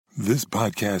This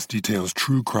podcast details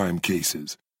true crime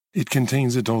cases. It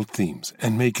contains adult themes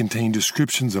and may contain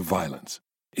descriptions of violence.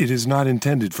 It is not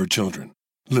intended for children.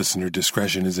 Listener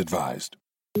discretion is advised.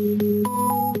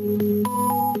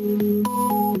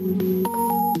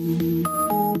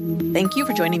 Thank you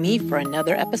for joining me for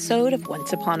another episode of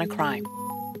Once Upon a Crime.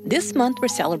 This month we're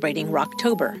celebrating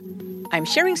Rocktober. I'm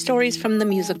sharing stories from the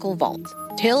musical Vault,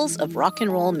 Tales of Rock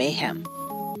and Roll Mayhem.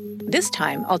 This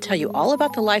time I'll tell you all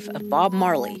about the life of Bob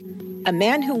Marley, a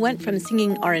man who went from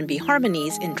singing R&B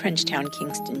harmonies in Trenchtown,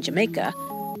 Kingston, Jamaica,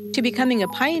 to becoming a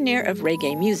pioneer of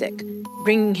reggae music,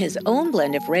 bringing his own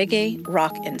blend of reggae,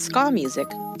 rock, and ska music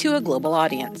to a global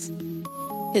audience.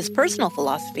 His personal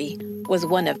philosophy was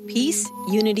one of peace,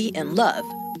 unity, and love,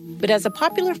 but as a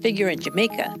popular figure in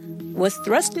Jamaica, was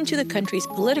thrust into the country's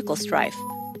political strife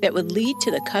that would lead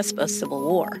to the cusp of civil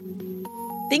war.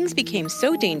 Things became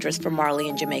so dangerous for Marley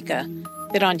in Jamaica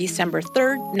that on December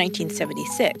 3,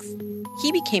 1976,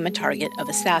 he became a target of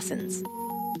assassins.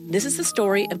 This is the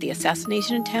story of the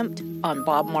assassination attempt on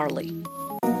Bob Marley.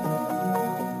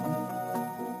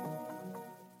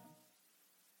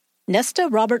 Nesta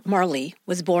Robert Marley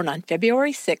was born on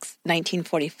February 6,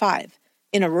 1945,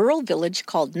 in a rural village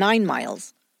called 9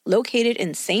 Miles, located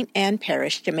in St. Ann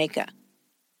Parish, Jamaica.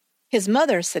 His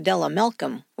mother, Cedella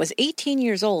Malcolm, was 18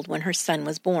 years old when her son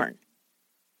was born.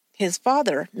 His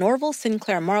father, Norval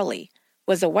Sinclair Marley,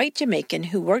 was a white Jamaican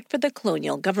who worked for the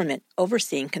colonial government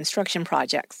overseeing construction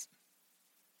projects.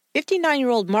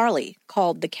 59-year-old Marley,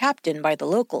 called the Captain by the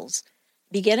locals,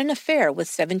 began an affair with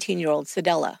 17-year-old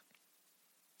Cedella.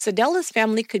 Cedella's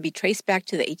family could be traced back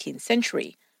to the 18th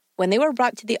century, when they were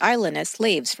brought to the island as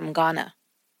slaves from Ghana.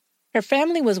 Her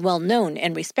family was well known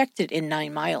and respected in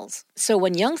 9 Miles, so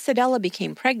when young Cedella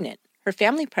became pregnant, her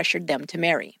family pressured them to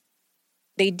marry.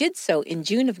 They did so in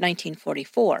June of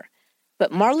 1944,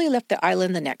 but Marley left the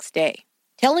island the next day,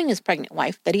 telling his pregnant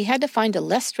wife that he had to find a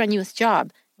less strenuous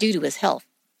job due to his health.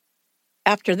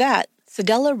 After that,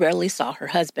 Cedella rarely saw her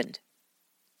husband.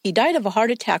 He died of a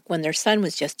heart attack when their son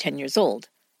was just 10 years old,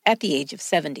 at the age of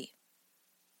 70.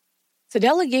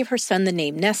 Cedella gave her son the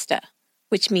name Nesta,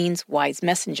 which means wise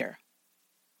messenger.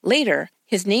 Later,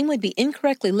 his name would be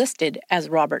incorrectly listed as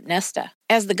Robert Nesta,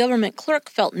 as the government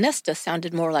clerk felt Nesta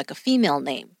sounded more like a female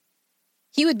name.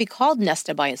 He would be called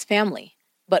Nesta by his family,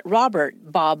 but Robert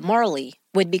Bob Marley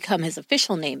would become his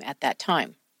official name at that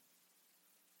time.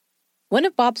 One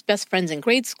of Bob's best friends in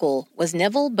grade school was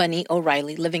Neville Bunny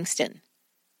O'Reilly Livingston.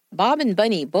 Bob and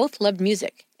Bunny both loved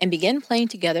music and began playing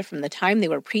together from the time they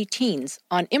were pre-teens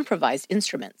on improvised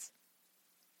instruments.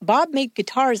 Bob made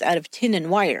guitars out of tin and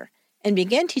wire and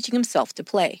began teaching himself to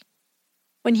play.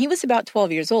 When he was about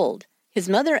 12 years old, his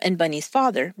mother and Bunny's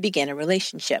father began a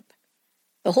relationship.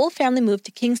 The whole family moved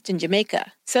to Kingston,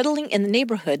 Jamaica, settling in the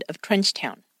neighborhood of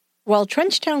Trenchtown. While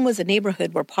Trenchtown was a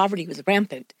neighborhood where poverty was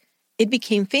rampant, it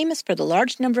became famous for the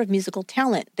large number of musical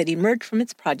talent that emerged from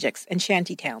its projects and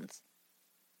shantytowns.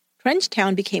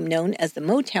 Trenchtown became known as the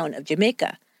Motown of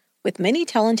Jamaica, with many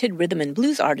talented rhythm and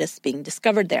blues artists being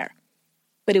discovered there.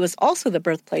 But it was also the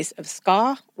birthplace of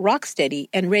ska, rocksteady,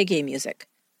 and reggae music.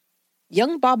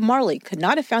 Young Bob Marley could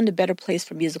not have found a better place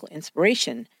for musical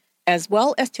inspiration, as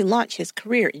well as to launch his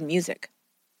career in music.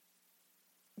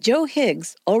 Joe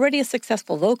Higgs, already a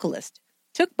successful vocalist,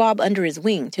 took Bob under his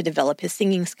wing to develop his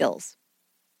singing skills.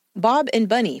 Bob and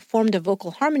Bunny formed a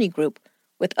vocal harmony group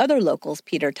with other locals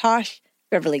Peter Tosh,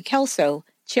 Beverly Kelso,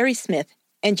 Cherry Smith,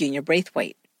 and Junior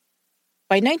Braithwaite.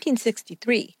 By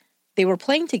 1963, they were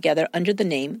playing together under the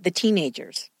name The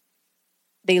Teenagers.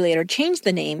 They later changed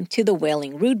the name to the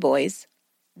Wailing Rude Boys,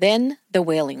 then the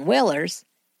Wailing Wailers,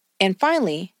 and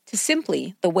finally to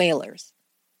simply the Wailers.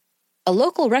 A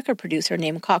local record producer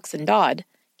named Cox and Dodd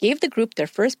gave the group their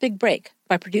first big break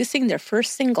by producing their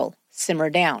first single, Simmer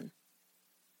Down.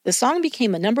 The song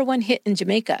became a #1 hit in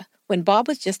Jamaica when Bob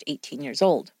was just 18 years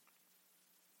old.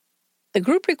 The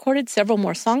group recorded several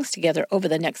more songs together over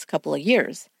the next couple of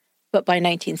years, but by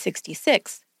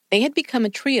 1966, they had become a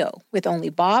trio with only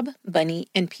Bob, Bunny,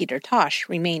 and Peter Tosh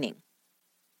remaining.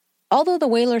 Although the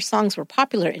Wailers' songs were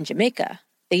popular in Jamaica,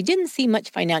 they didn't see much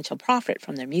financial profit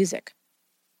from their music.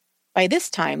 By this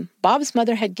time, Bob's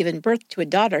mother had given birth to a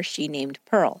daughter she named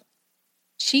Pearl.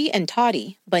 She and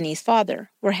Toddy, Bunny's father,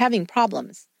 were having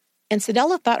problems, and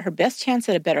Cedella thought her best chance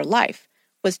at a better life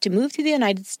was to move to the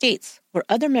United States, where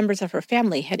other members of her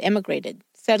family had emigrated,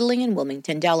 settling in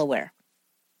Wilmington, Delaware.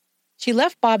 She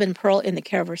left Bob and Pearl in the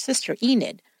care of her sister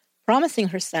Enid, promising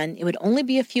her son it would only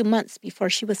be a few months before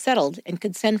she was settled and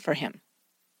could send for him.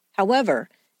 However,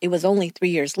 it was only 3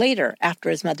 years later, after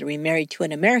his mother remarried to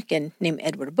an American named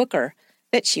Edward Booker,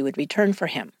 that she would return for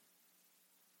him.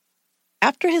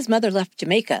 After his mother left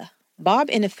Jamaica, Bob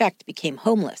in effect became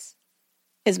homeless.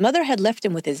 His mother had left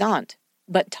him with his aunt,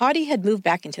 but Toddy had moved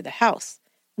back into the house,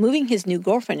 moving his new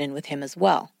girlfriend in with him as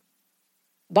well.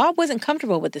 Bob wasn't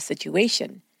comfortable with the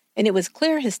situation, and it was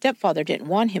clear his stepfather didn't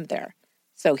want him there,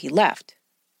 so he left.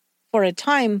 For a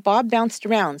time, Bob bounced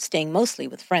around, staying mostly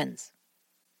with friends.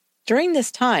 During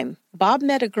this time, Bob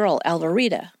met a girl,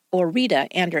 Alvarita, or Rita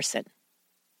Anderson.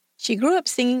 She grew up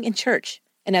singing in church,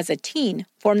 and as a teen,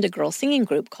 formed a girl singing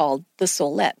group called the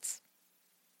Soulettes.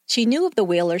 She knew of the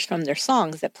Wailers from their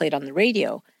songs that played on the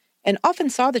radio, and often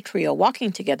saw the trio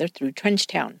walking together through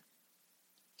Trenchtown.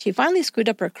 She finally screwed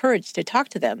up her courage to talk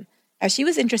to them, as she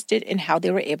was interested in how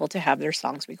they were able to have their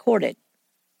songs recorded.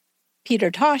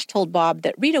 Peter Tosh told Bob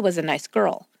that Rita was a nice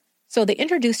girl, so they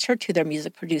introduced her to their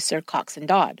music producer, Cox and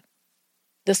Dodd.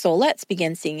 The Soulettes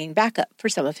began singing backup for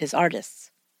some of his artists.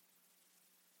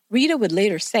 Rita would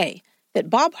later say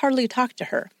that Bob hardly talked to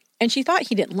her, and she thought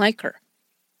he didn't like her,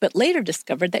 but later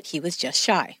discovered that he was just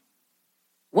shy.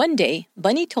 One day,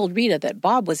 Bunny told Rita that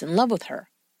Bob was in love with her.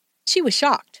 She was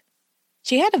shocked.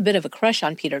 She had a bit of a crush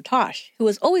on Peter Tosh, who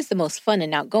was always the most fun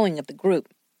and outgoing of the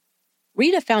group.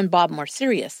 Rita found Bob more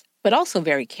serious, but also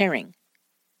very caring.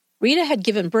 Rita had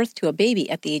given birth to a baby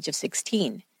at the age of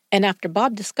 16, and after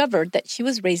Bob discovered that she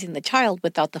was raising the child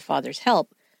without the father's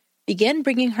help, began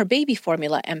bringing her baby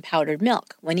formula and powdered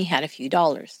milk when he had a few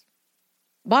dollars.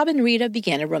 Bob and Rita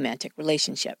began a romantic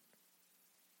relationship.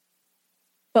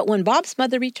 But when Bob's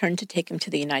mother returned to take him to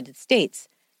the United States,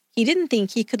 he didn't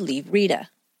think he could leave Rita.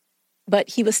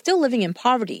 But he was still living in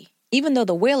poverty, even though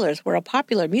the Wailers were a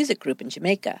popular music group in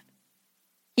Jamaica.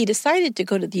 He decided to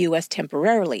go to the U.S.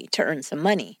 temporarily to earn some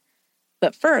money,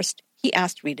 but first he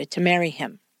asked Rita to marry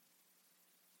him.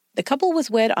 The couple was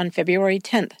wed on February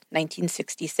 10,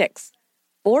 1966,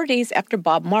 4 days after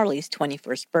Bob Marley's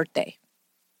 21st birthday.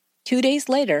 2 days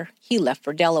later, he left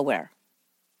for Delaware.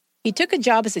 He took a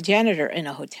job as a janitor in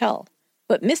a hotel,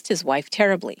 but missed his wife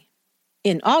terribly.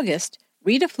 In August,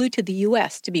 Rita flew to the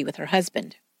U.S. to be with her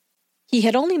husband. He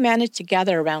had only managed to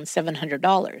gather around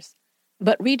 $700,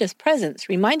 but Rita's presence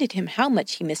reminded him how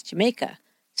much he missed Jamaica,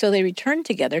 so they returned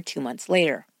together 2 months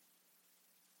later.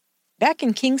 Back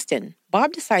in Kingston,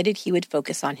 Bob decided he would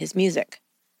focus on his music.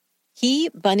 He,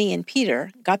 Bunny, and Peter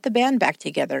got the band back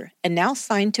together and now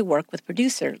signed to work with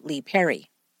producer Lee Perry.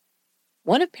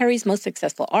 One of Perry's most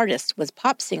successful artists was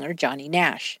pop singer Johnny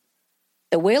Nash.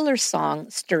 The Wailers' song,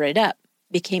 Stir It Up,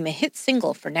 became a hit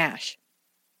single for Nash.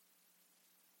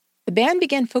 The band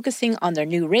began focusing on their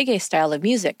new reggae style of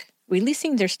music,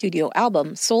 releasing their studio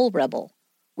album, Soul Rebel,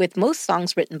 with most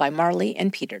songs written by Marley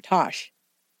and Peter Tosh.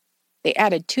 They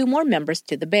added 2 more members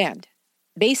to the band,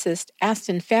 bassist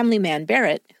Aston Family Man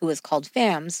Barrett, who was called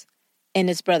Fams, and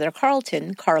his brother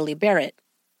Carlton, Carly Barrett,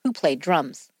 who played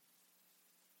drums.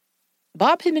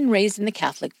 Bob had been raised in the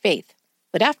Catholic faith,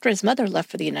 but after his mother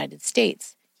left for the United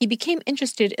States, he became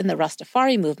interested in the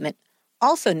Rastafari movement,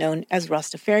 also known as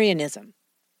Rastafarianism,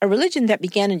 a religion that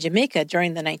began in Jamaica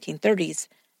during the 1930s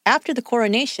after the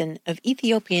coronation of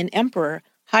Ethiopian Emperor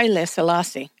Haile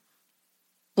Selassie.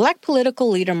 Black political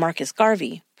leader Marcus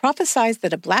Garvey prophesied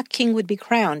that a black king would be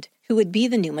crowned who would be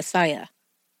the new Messiah.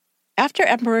 After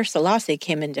Emperor Selassie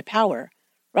came into power,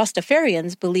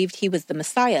 Rastafarians believed he was the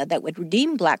Messiah that would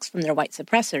redeem blacks from their white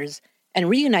suppressors and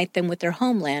reunite them with their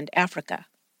homeland, Africa.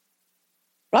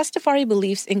 Rastafari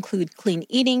beliefs include clean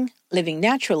eating, living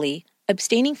naturally,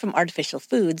 abstaining from artificial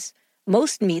foods,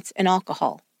 most meats, and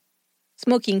alcohol.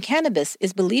 Smoking cannabis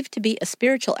is believed to be a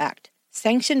spiritual act,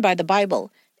 sanctioned by the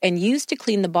Bible, and used to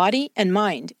clean the body and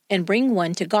mind and bring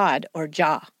one to God, or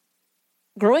Jah.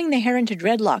 Growing the hair into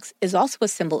dreadlocks is also a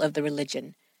symbol of the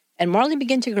religion, and Marley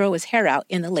began to grow his hair out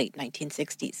in the late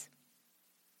 1960s.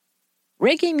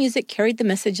 Reggae music carried the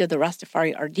message of the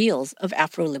Rastafari ideals of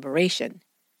Afro-liberation.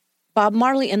 Bob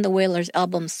Marley and the Wailers'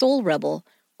 album Soul Rebel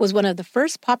was one of the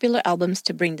first popular albums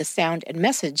to bring the sound and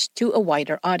message to a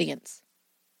wider audience.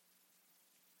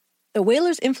 The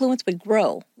Wailers' influence would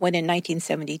grow when, in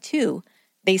 1972,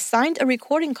 they signed a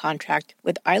recording contract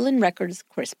with Island Records'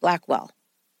 Chris Blackwell.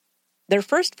 Their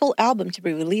first full album to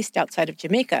be released outside of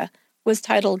Jamaica was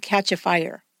titled Catch a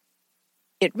Fire.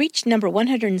 It reached number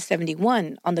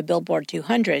 171 on the Billboard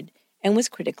 200 and was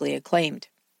critically acclaimed.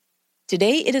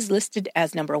 Today it is listed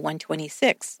as number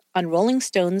 126 on Rolling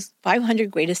Stone's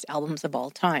 500 Greatest Albums of All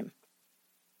Time.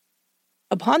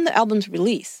 Upon the album's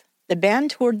release, the band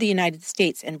toured the United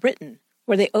States and Britain,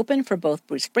 where they opened for both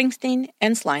Bruce Springsteen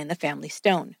and Sly and the Family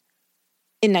Stone.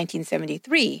 In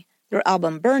 1973, their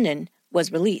album Burnin'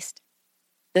 was released.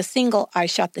 The single I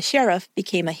Shot the Sheriff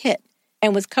became a hit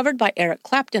and was covered by Eric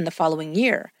Clapton the following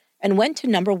year and went to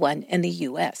number 1 in the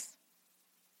U.S.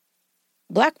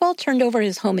 Blackwell turned over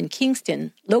his home in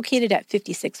Kingston, located at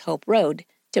 56 Hope Road,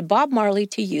 to Bob Marley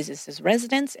to use as his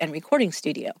residence and recording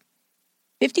studio.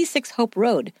 56 Hope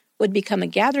Road would become a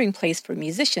gathering place for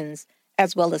musicians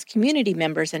as well as community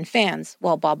members and fans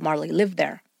while Bob Marley lived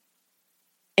there.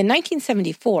 In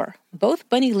 1974, both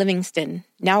Bunny Livingston,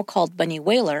 now called Bunny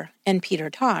Wailer, and Peter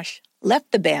Tosh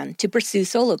left the band to pursue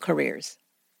solo careers.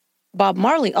 Bob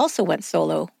Marley also went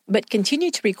solo, but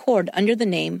continued to record under the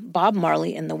name Bob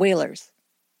Marley and the Wailers.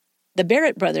 The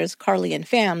Barrett brothers, Carly and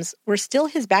Fams, were still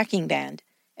his backing band,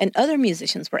 and other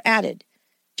musicians were added: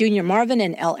 Junior Marvin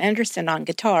and Al Anderson on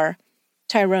guitar,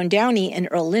 Tyrone Downey and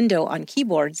Earl Lindo on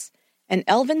keyboards, and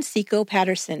Elvin Seco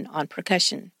Patterson on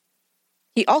percussion.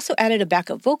 He also added a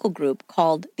backup vocal group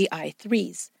called the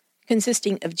I-Threes,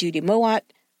 consisting of Judy Mowat,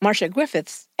 Marcia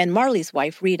Griffiths, and Marley's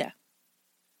wife, Rita.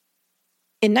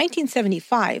 In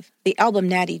 1975, the album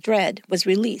Natty Dread was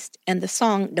released, and the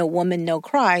song No Woman, No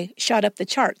Cry shot up the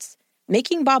charts,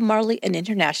 making Bob Marley an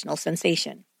international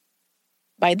sensation.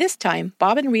 By this time,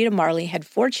 Bob and Rita Marley had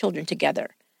 4 children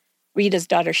together: Rita's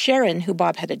daughter Sharon, who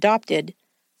Bob had adopted,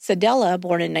 Cedella,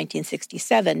 born in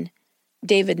 1967,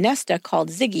 David Nesta, called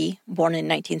Ziggy, born in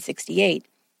 1968,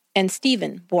 and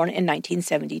Stephen, born in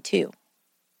 1972.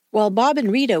 While Bob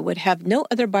and Rita would have no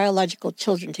other biological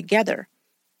children together,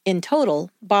 in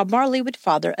total, Bob Marley would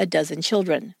father a dozen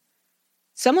children.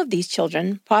 Some of these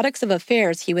children, products of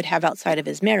affairs he would have outside of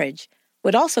his marriage,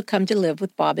 would also come to live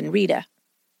with Bob and Rita.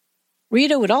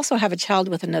 Rita would also have a child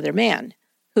with another man,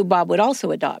 who Bob would also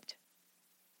adopt.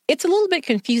 It's a little bit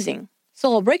confusing,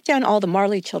 so I'll break down all the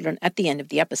Marley children at the end of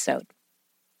the episode.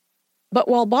 But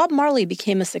while Bob Marley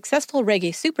became a successful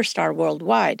reggae superstar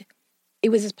worldwide, it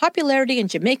was his popularity in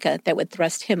Jamaica that would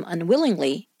thrust him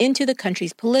unwillingly into the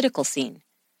country's political scene.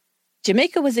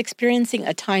 Jamaica was experiencing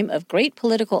a time of great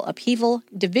political upheaval,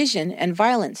 division, and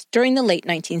violence during the late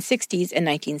 1960s and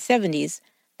 1970s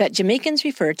that Jamaicans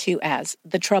refer to as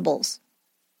the Troubles.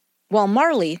 While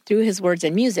Marley, through his words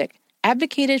and music,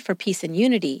 advocated for peace and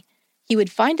unity, he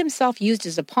would find himself used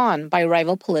as a pawn by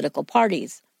rival political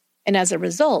parties, and as a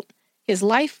result, his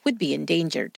life would be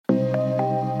endangered.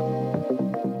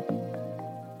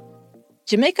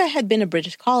 Jamaica had been a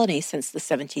British colony since the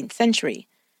 17th century,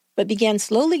 but began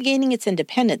slowly gaining its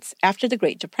independence after the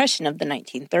Great Depression of the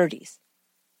 1930s.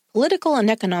 Political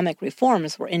and economic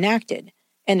reforms were enacted,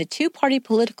 and a 2-party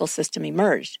political system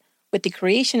emerged, with the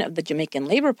creation of the Jamaican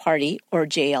Labour Party, or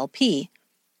JLP,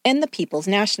 and the People's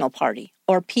National Party,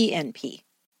 or PNP.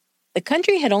 The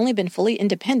country had only been fully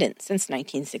independent since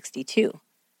 1962.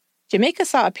 Jamaica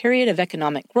saw a period of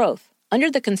economic growth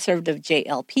under the conservative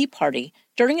JLP Party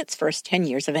during its first 10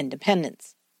 years of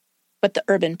independence. But the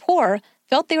urban poor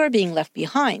felt they were being left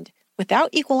behind, without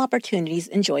equal opportunities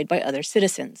enjoyed by other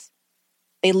citizens.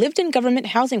 They lived in government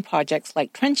housing projects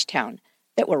like Trenchtown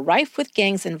that were rife with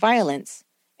gangs and violence,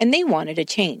 and they wanted a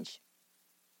change.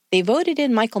 They voted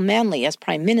in Michael Manley as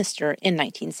Prime Minister in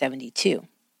 1972.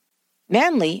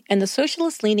 Manley and the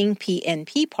socialist-leaning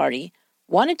PNP Party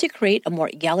wanted to create a more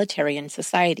egalitarian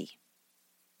society.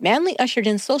 Manley ushered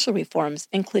in social reforms,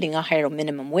 including a higher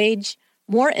minimum wage,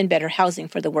 more and better housing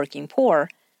for the working poor,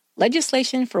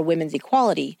 legislation for women's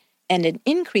equality, and an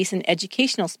increase in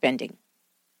educational spending.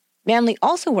 Manley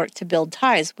also worked to build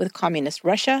ties with communist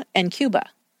Russia and Cuba.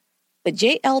 The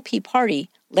JLP Party,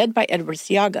 led by Edward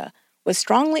Seaga, was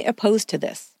strongly opposed to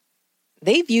this.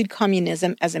 They viewed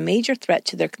communism as a major threat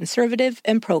to their conservative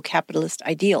and pro-capitalist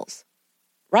ideals.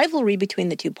 Rivalry between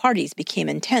the 2 parties became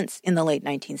intense in the late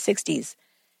 1960s,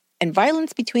 and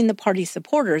violence between the party's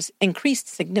supporters increased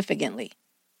significantly.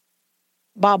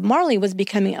 Bob Marley was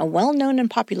becoming a well-known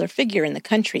and popular figure in the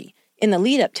country in the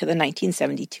lead-up to the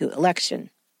 1972 election.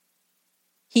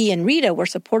 He and Rita were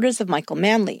supporters of Michael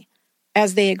Manley,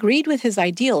 as they agreed with his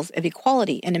ideals of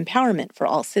equality and empowerment for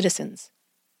all citizens.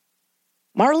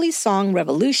 Marley's song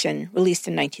Revolution, released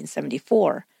in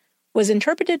 1974, was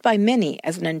interpreted by many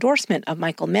as an endorsement of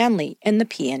Michael Manley and the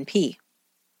PNP.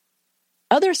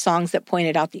 Other songs that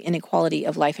pointed out the inequality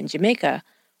of life in Jamaica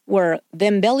were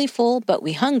Them Belly Full But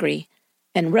We Hungry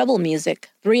and Rebel Music,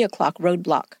 3 O'Clock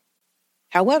Roadblock.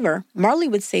 However, Marley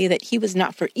would say that he was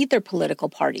not for either political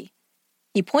party.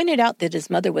 He pointed out that his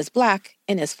mother was black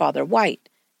and his father white,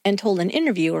 and told an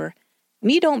interviewer,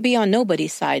 "Me don't be on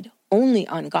nobody's side, only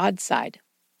on God's side."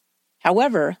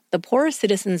 However, the poorer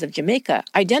citizens of Jamaica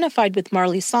identified with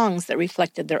Marley's songs that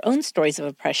reflected their own stories of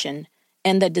oppression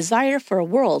and the desire for a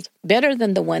world better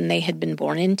than the one they had been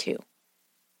born into.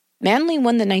 Manley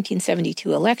won the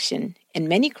 1972 election, and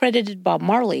many credited Bob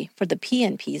Marley for the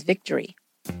PNP's victory.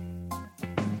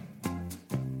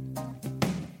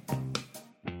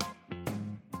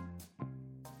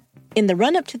 In the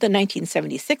run-up to the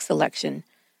 1976 election,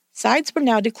 sides were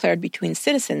now declared between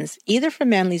citizens either for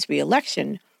Manley's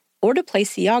re-election or to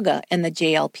place Seaga and the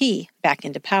JLP back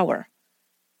into power.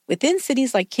 Within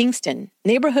cities like Kingston,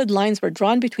 neighborhood lines were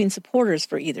drawn between supporters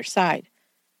for either side.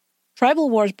 Tribal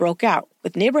wars broke out,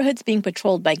 with neighborhoods being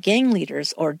patrolled by gang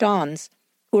leaders or dons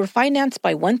who were financed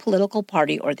by one political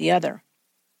party or the other.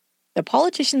 The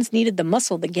politicians needed the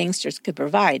muscle the gangsters could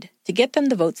provide to get them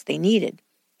the votes they needed,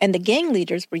 and the gang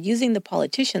leaders were using the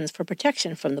politicians for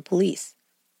protection from the police.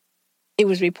 It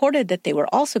was reported that they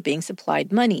were also being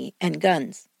supplied money and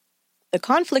guns. The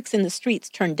conflicts in the streets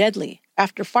turned deadly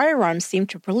after firearms seemed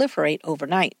to proliferate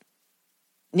overnight.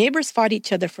 Neighbors fought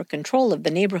each other for control of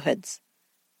the neighborhoods.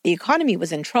 The economy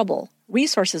was in trouble,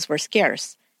 resources were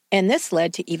scarce, and this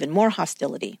led to even more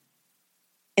hostility.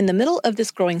 In the middle of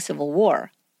this growing civil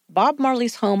war, Bob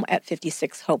Marley's home at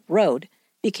 56 Hope Road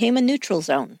became a neutral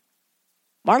zone.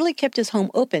 Marley kept his home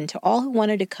open to all who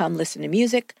wanted to come listen to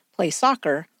music, play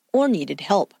soccer, or needed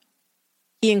help.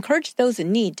 He encouraged those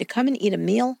in need to come and eat a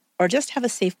meal or just have a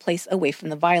safe place away from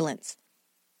the violence.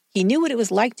 He knew what it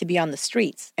was like to be on the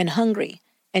streets and hungry,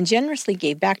 and generously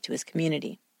gave back to his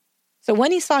community. So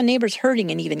when he saw neighbors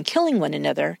hurting and even killing one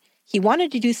another, he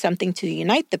wanted to do something to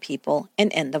unite the people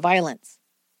and end the violence.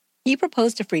 He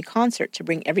proposed a free concert to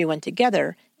bring everyone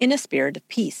together in a spirit of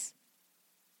peace.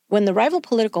 When the rival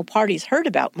political parties heard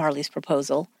about Marley's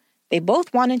proposal, they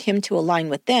both wanted him to align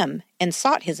with them and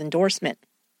sought his endorsement.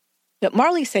 But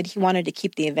Marley said he wanted to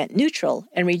keep the event neutral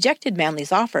and rejected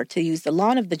Manley's offer to use the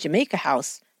lawn of the Jamaica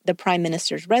House, the Prime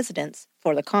Minister's residence,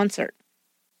 for the concert.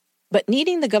 But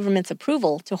needing the government's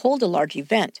approval to hold a large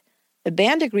event, the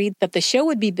band agreed that the show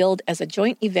would be billed as a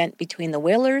joint event between the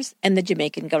Wailers and the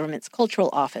Jamaican government's cultural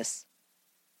office.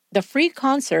 The free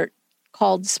concert,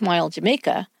 called Smile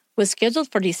Jamaica, was scheduled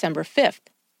for December 5th,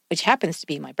 which happens to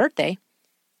be my birthday,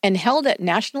 and held at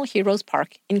National Heroes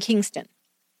Park in Kingston.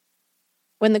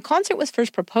 When the concert was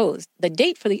first proposed, the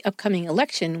date for the upcoming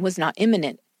election was not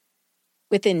imminent.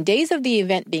 Within days of the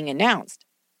event being announced,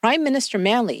 Prime Minister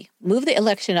Manley moved the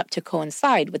election up to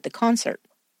coincide with the concert.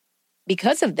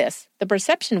 Because of this, the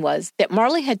perception was that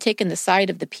Marley had taken the side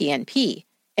of the PNP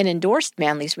and endorsed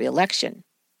Manley's re-election,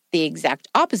 the exact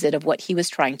opposite of what he was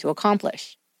trying to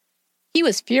accomplish. He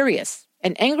was furious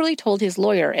and angrily told his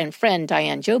lawyer and friend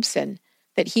Diane Jobson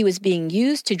that he was being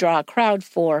used to draw a crowd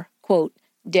for, quote,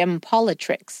 dem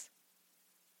politricks.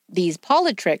 These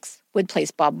politricks would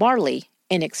place Bob Marley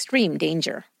in extreme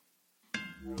danger.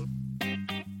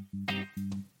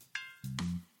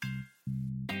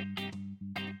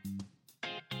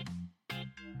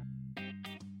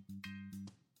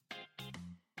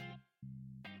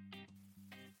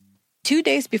 Two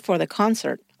days before the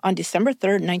concert, on December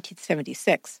 3,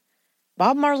 1976,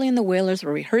 Bob Marley and the Wailers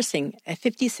were rehearsing at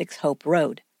 56 Hope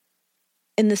Road.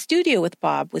 In the studio with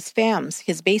Bob was Fams,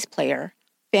 his bass player,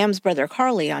 Fam's brother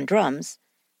Carly on drums,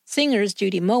 singers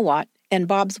Judy Mowat and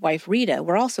Bob's wife Rita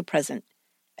were also present,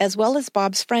 as well as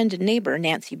Bob's friend and neighbor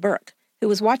Nancy Burke, who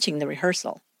was watching the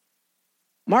rehearsal.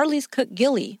 Marley's cook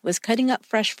Gilly was cutting up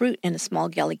fresh fruit in a small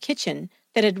galley kitchen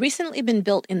that had recently been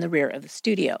built in the rear of the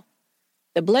studio.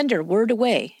 The blender whirred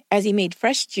away as he made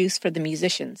fresh juice for the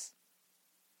musicians.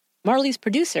 Marley's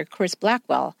producer, Chris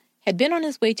Blackwell, had been on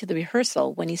his way to the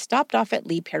rehearsal when he stopped off at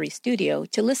Lee Perry's studio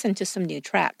to listen to some new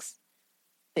tracks.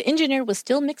 The engineer was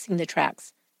still mixing the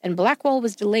tracks, and Blackwell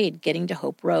was delayed getting to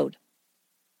Hope Road.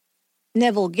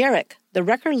 Neville Garrick, the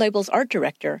record label's art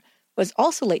director, was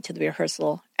also late to the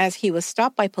rehearsal as he was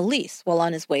stopped by police while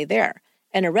on his way there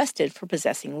and arrested for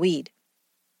possessing weed.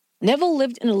 Neville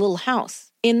lived in a little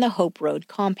house in the Hope Road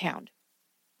compound.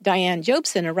 Diane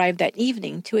Jobson arrived that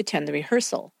evening to attend the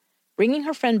rehearsal, bringing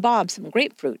her friend Bob some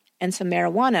grapefruit and some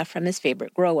marijuana from his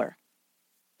favorite grower.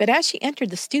 But as she entered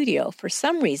the studio, for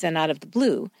some reason out of the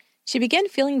blue, she began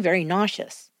feeling very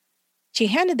nauseous. She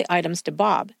handed the items to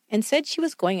Bob and said she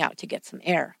was going out to get some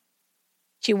air.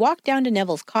 She walked down to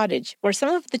Neville's cottage, where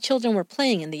some of the children were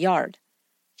playing in the yard.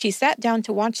 She sat down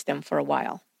to watch them for a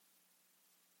while.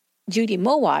 Judy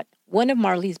Mowat, one of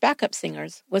Marley's backup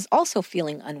singers, was also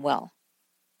feeling unwell.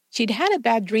 She'd had a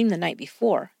bad dream the night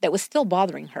before that was still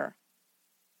bothering her.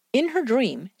 In her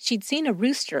dream, she'd seen a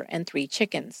rooster and 3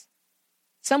 chickens.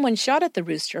 Someone shot at the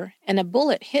rooster, and a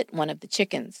bullet hit one of the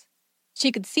chickens.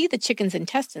 She could see the chicken's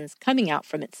intestines coming out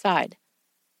from its side.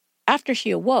 After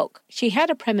she awoke, she had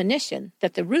a premonition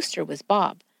that the rooster was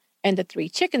Bob, and the 3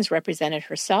 chickens represented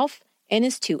herself and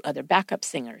his 2 other backup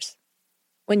singers.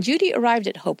 When Judy arrived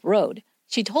at Hope Road,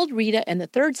 she told Rita and the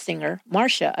 3rd singer,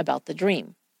 Marcia, about the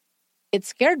dream. It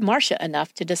scared Marcia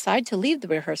enough to decide to leave the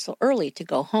rehearsal early to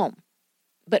go home.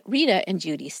 But Rita and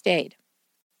Judy stayed.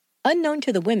 Unknown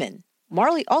to the women,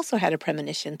 Marley also had a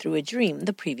premonition through a dream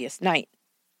the previous night.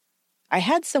 "I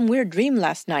had some weird dream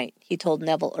last night," he told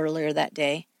Neville earlier that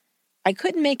day. "I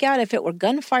couldn't make out if it were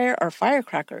gunfire or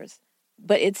firecrackers,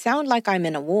 but it sounded like I'm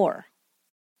in a war."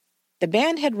 The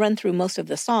band had run through most of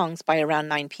the songs by around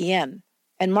 9 p.m.,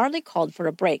 and Marley called for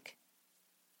a break.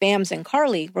 Bams and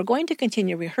Carly were going to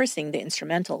continue rehearsing the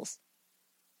instrumentals.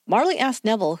 Marley asked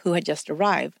Neville, who had just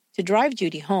arrived, to drive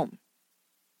Judy home.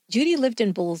 Judy lived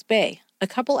in Bulls Bay, a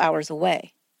couple hours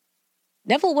away.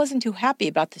 Neville wasn't too happy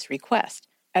about this request,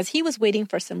 as he was waiting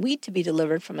for some wheat to be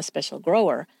delivered from a special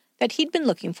grower that he'd been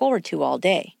looking forward to all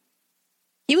day.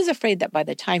 He was afraid that by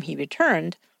the time he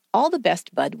returned, all the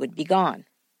best bud would be gone.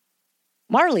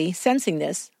 Marley, sensing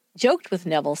this, joked with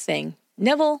Neville, saying,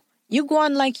 "Neville, you go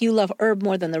on like you love herb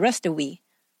more than the rest of we.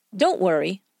 Don't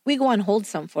worry, we go on hold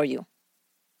some for you."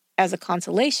 As a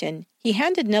consolation, he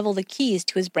handed Neville the keys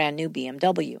to his brand new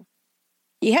BMW.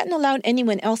 He hadn't allowed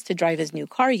anyone else to drive his new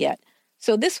car yet,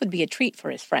 so this would be a treat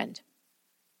for his friend.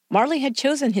 Marley had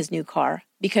chosen his new car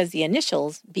because the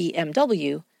initials,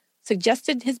 BMW,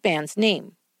 suggested his band's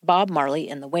name, Bob Marley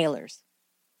and the Wailers.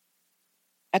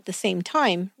 At the same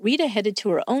time, Rita headed to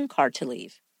her own car to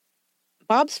leave.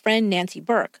 Bob's friend Nancy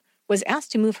Burke was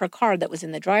asked to move her car that was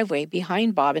in the driveway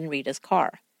behind Bob and Rita's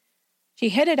car. She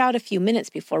headed out a few minutes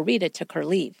before Rita took her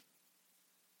leave.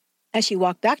 As she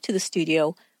walked back to the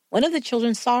studio, one of the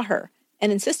children saw her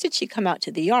and insisted she come out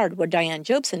to the yard where Diane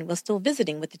Jobson was still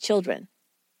visiting with the children.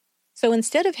 So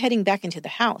instead of heading back into the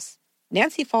house,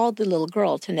 Nancy followed the little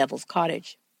girl to Neville's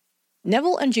cottage.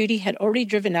 Neville and Judy had already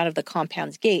driven out of the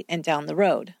compound's gate and down the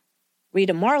road.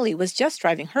 Rita Marley was just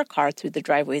driving her car through the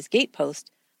driveway's gatepost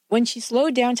when she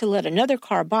slowed down to let another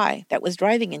car by that was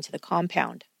driving into the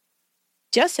compound.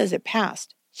 Just as it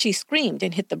passed, she screamed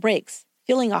and hit the brakes,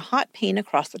 feeling a hot pain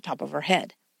across the top of her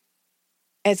head.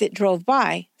 As it drove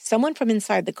by, someone from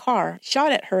inside the car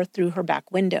shot at her through her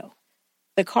back window.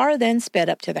 The car then sped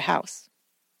up to the house.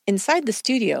 Inside the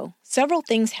studio, several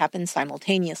things happened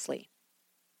simultaneously.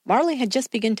 Marley had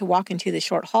just begun to walk into the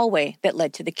short hallway that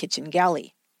led to the kitchen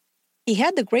galley. He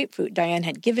had the grapefruit Diane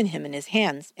had given him in his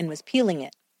hands and was peeling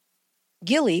it.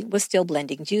 Gilly was still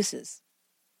blending juices.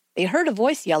 They heard a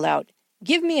voice yell out,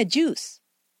 "Give me a juice,"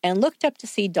 and looked up to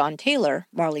see Don Taylor,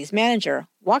 Marley's manager,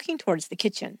 walking towards the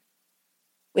kitchen.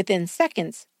 Within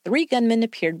seconds, 3 gunmen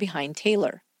appeared behind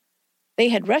Taylor. They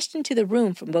had rushed into the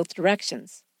room from both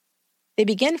directions. They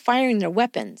began firing their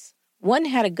weapons. One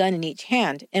had a gun in each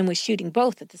hand and was shooting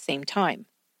both at the same time.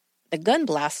 The gun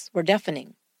blasts were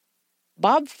deafening.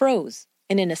 Bob froze,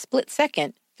 and in a split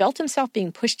second, felt himself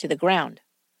being pushed to the ground.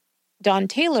 Don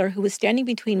Taylor, who was standing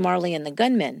between Marley and the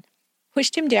gunmen,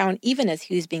 pushed him down even as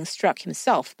he was being struck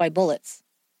himself by bullets.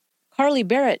 Carly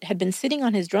Barrett had been sitting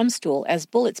on his drum stool as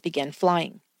bullets began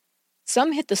flying.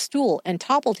 Some hit the stool and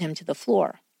toppled him to the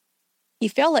floor. He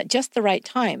fell at just the right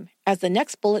time as the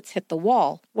next bullets hit the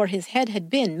wall where his head had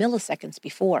been milliseconds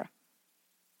before.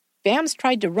 Bams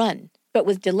tried to run, but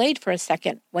was delayed for a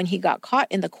second when he got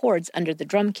caught in the cords under the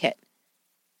drum kit.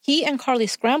 He and Carly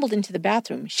scrambled into the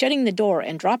bathroom, shutting the door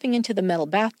and dropping into the metal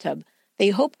bathtub they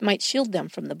hoped might shield them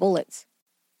from the bullets.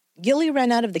 Gilly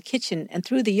ran out of the kitchen and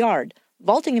through the yard,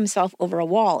 vaulting himself over a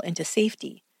wall into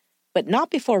safety, but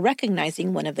not before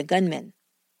recognizing one of the gunmen.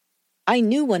 "I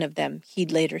knew one of them,"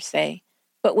 he'd later say,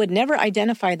 but would never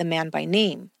identify the man by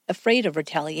name, afraid of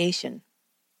retaliation.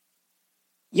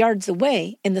 Yards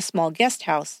away, in the small guest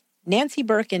house, Nancy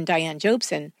Burke and Diane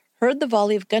Jobson heard the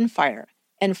volley of gunfire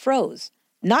and froze,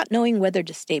 not knowing whether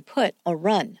to stay put or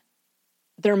run.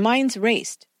 Their minds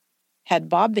raced. Had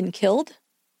Bob been killed?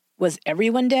 Was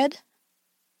everyone dead?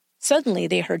 Suddenly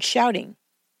they heard shouting.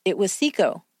 It was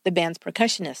Seco, the band's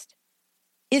percussionist.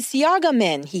 "It's Yaga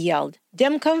men," he yelled.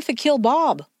 "Dem come for kill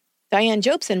Bob." Diane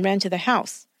Jobson ran to the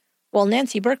house, while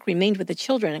Nancy Burke remained with the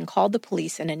children and called the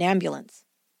police and an ambulance.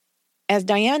 As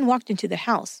Diane walked into the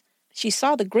house, she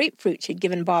saw the grapefruit she'd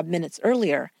given Bob minutes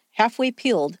earlier, halfway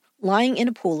peeled, lying in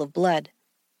a pool of blood.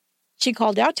 She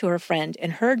called out to her friend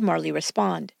and heard Marley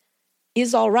respond.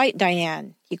 "Is all right,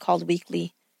 Diane," he called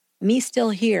weakly. "Me still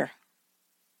here."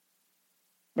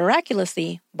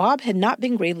 Miraculously, Bob had not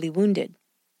been gravely wounded.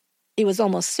 It was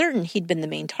almost certain he'd been the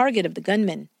main target of the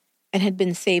gunmen, and had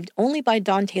been saved only by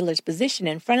Don Taylor's position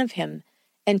in front of him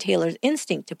and Taylor's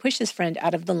instinct to push his friend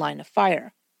out of the line of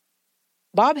fire.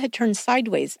 Bob had turned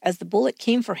sideways as the bullet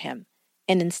came for him,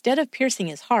 and instead of piercing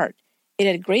his heart, it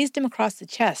had grazed him across the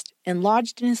chest and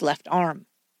lodged in his left arm.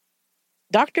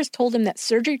 Doctors told him that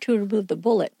surgery to remove the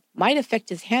bullet might affect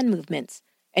his hand movements,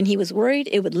 and he was worried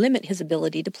it would limit his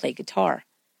ability to play guitar.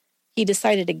 He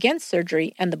decided against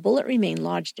surgery, and the bullet remained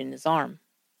lodged in his arm.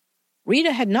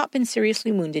 Rita had not been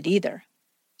seriously wounded either.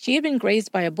 She had been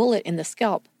grazed by a bullet in the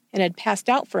scalp and had passed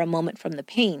out for a moment from the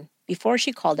pain before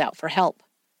she called out for help.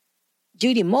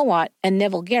 Judy Mowat and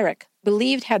Neville Garrick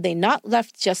believed had they not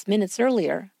left just minutes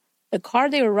earlier, the car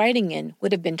they were riding in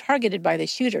would have been targeted by the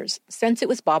shooters since it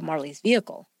was Bob Marley's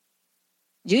vehicle.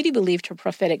 Judy believed her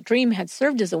prophetic dream had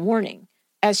served as a warning,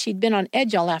 as she'd been on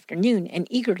edge all afternoon and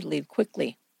eager to leave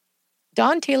quickly.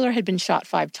 Don Taylor had been shot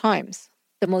 5 times,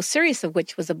 the most serious of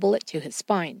which was a bullet to his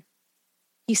spine.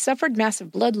 He suffered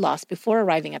massive blood loss before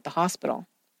arriving at the hospital.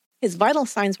 His vital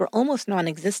signs were almost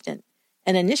non-existent,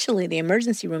 and initially the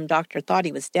emergency room doctor thought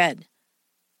he was dead.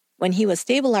 When he was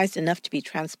stabilized enough to be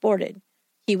transported,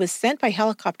 he was sent by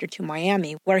helicopter to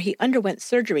Miami, where he underwent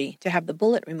surgery to have the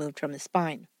bullet removed from his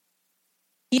spine.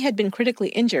 He had been critically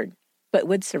injured, but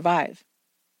would survive.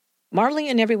 Marley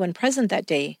and everyone present that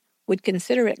day would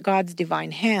consider it God's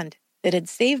divine hand that had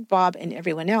saved Bob and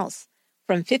everyone else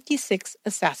from 56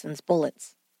 assassins'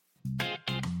 bullets.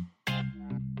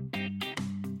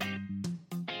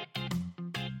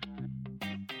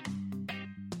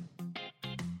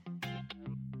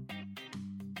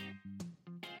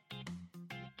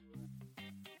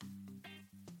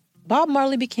 Bob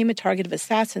Marley became a target of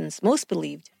assassins, most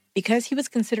believed, because he was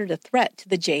considered a threat to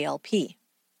the JLP.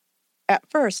 At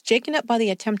first, shaken up by the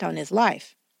attempt on his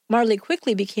life, Marley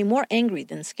quickly became more angry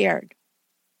than scared.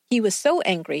 He was so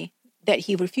angry that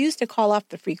he refused to call off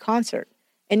the free concert,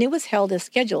 and it was held as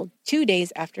scheduled 2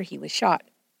 days after he was shot.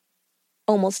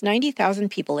 Almost 90,000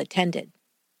 people attended.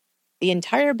 The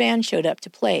entire band showed up to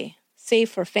play, save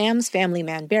for Fam's family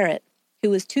man Barrett, who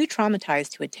was too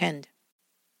traumatized to attend.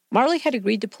 Marley had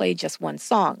agreed to play just one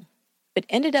song, but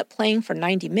ended up playing for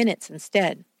 90 minutes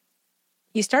instead.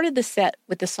 He started the set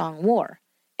with the song War,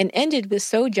 and ended with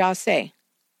So Ja Say.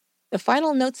 The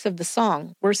final notes of the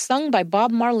song were sung by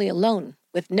Bob Marley alone,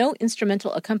 with no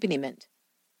instrumental accompaniment.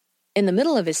 In the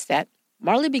middle of his set,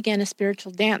 Marley began a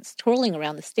spiritual dance twirling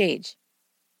around the stage.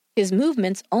 His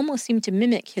movements almost seemed to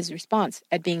mimic his response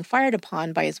at being fired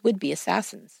upon by his would-be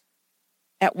assassins.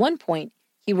 At one point,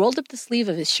 he rolled up the sleeve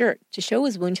of his shirt to show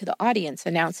his wound to the audience,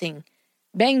 announcing,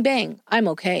 "Bang, bang, I'm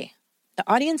okay." The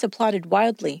audience applauded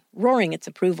wildly, roaring its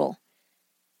approval.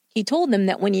 He told them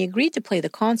that when he agreed to play the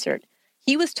concert,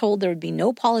 he was told there would be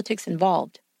no politics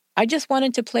involved. "I just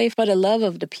wanted to play for the love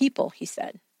of the people," he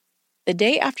said. The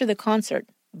day after the concert,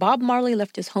 Bob Marley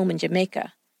left his home in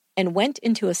Jamaica and went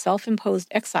into a self-imposed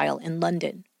exile in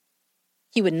London.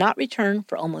 He would not return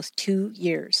for almost 2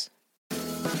 years.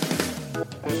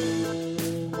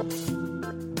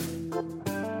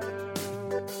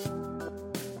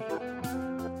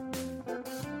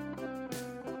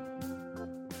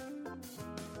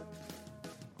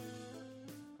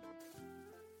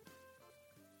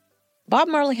 Bob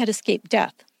Marley had escaped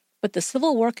death, but the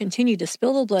Civil War continued to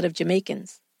spill the blood of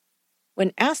Jamaicans.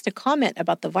 When asked to comment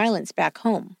about the violence back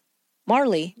home,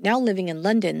 Marley, now living in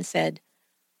London, said,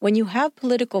 "When you have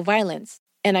political violence,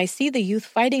 and I see the youth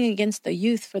fighting against the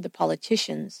youth for the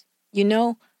politicians, you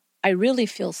know, I really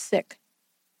feel sick."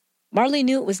 Marley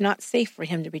knew it was not safe for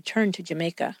him to return to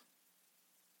Jamaica.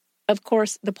 Of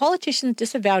course, the politicians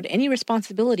disavowed any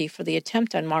responsibility for the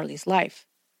attempt on Marley's life.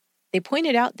 They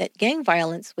pointed out that gang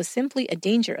violence was simply a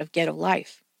danger of ghetto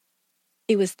life.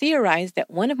 It was theorized that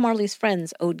one of Marley's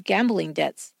friends owed gambling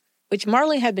debts, which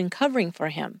Marley had been covering for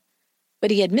him,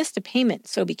 but he had missed a payment,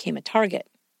 so became a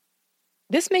target.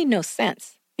 This made no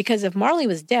sense, because if Marley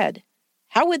was dead,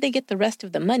 how would they get the rest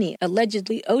of the money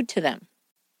allegedly owed to them?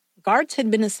 Guards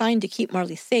had been assigned to keep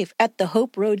Marley safe at the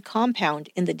Hope Road compound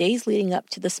in the days leading up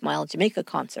to the Smile Jamaica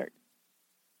concert.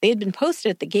 They had been posted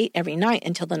at the gate every night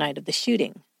until the night of the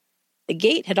shooting. The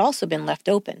gate had also been left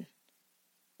open.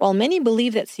 While many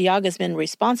believe that Seaga's men were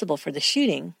responsible for the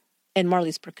shooting, and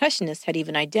Marley's percussionists had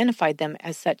even identified them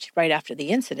as such right after the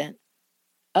incident,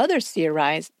 others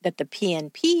theorized that the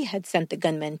PNP had sent the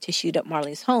gunmen to shoot up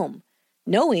Marley's home,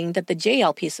 knowing that the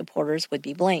JLP supporters would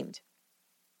be blamed.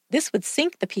 This would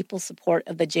sink the people's support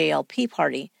of the JLP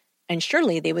party, and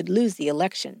surely they would lose the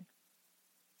election.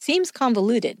 Seems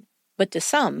convoluted, but to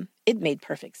some, it made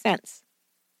perfect sense.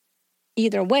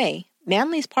 Either way,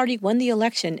 Manley's party won the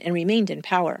election and remained in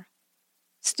power.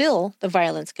 Still, the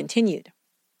violence continued.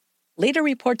 Later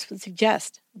reports would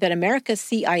suggest that America's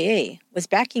CIA was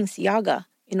backing Seaga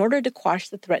in order to quash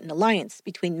the threatened alliance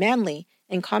between Manley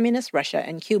and Communist Russia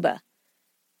and Cuba.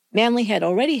 Manley had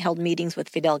already held meetings with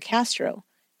Fidel Castro,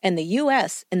 and the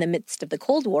U.S., in the midst of the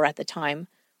Cold War at the time,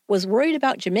 was worried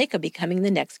about Jamaica becoming the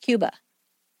next Cuba.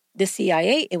 The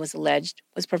CIA, it was alleged,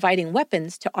 was providing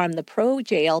weapons to arm the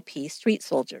pro-JLP street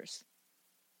soldiers.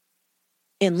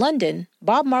 In London,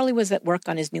 Bob Marley was at work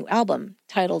on his new album,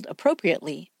 titled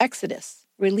appropriately Exodus,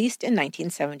 released in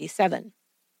 1977.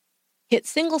 Hit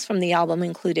singles from the album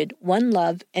included One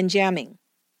Love and Jamming,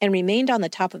 and remained on the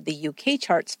top of the UK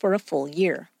charts for a full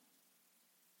year.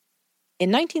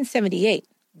 In 1978,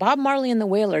 Bob Marley and the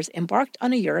Wailers embarked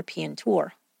on a European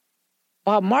tour.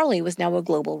 Bob Marley was now a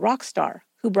global rock star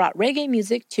who brought reggae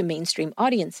music to mainstream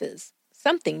audiences,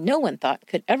 something no one thought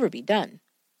could ever be done.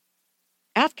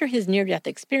 After his near-death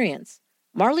experience,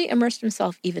 Marley immersed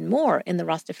himself even more in the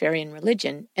Rastafarian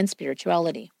religion and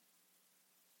spirituality.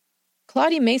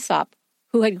 Claudie Maysop,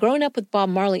 who had grown up with Bob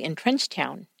Marley in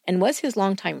Trenchtown and was his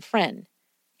longtime friend,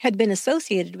 had been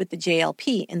associated with the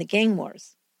JLP in the gang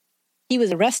wars. He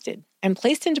was arrested and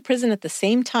placed into prison at the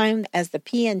same time as the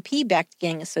PNP-backed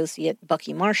gang associate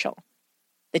Bucky Marshall.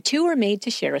 The two were made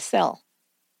to share a cell.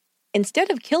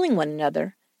 Instead of killing one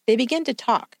another, they began to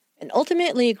talk and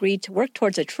ultimately agreed to work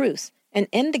towards a truce and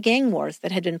end the gang wars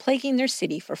that had been plaguing their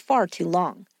city for far too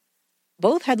long.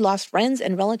 Both had lost friends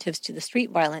and relatives to the street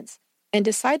violence and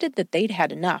decided that they'd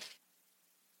had enough.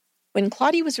 When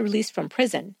Claudie was released from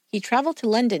prison, he traveled to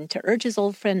London to urge his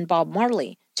old friend Bob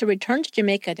Marley to return to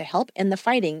Jamaica to help end the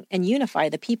fighting and unify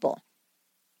the people.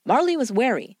 Marley was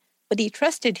wary, but he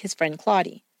trusted his friend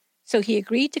Claudie, so he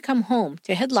agreed to come home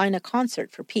to headline a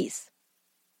concert for peace.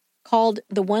 Called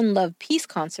the One Love Peace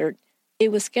Concert,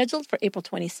 it was scheduled for April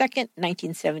 22,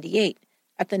 1978,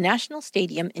 at the National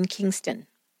Stadium in Kingston.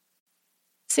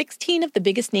 16 of the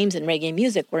biggest names in reggae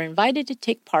music were invited to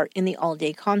take part in the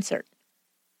all-day concert.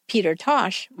 Peter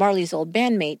Tosh, Marley's old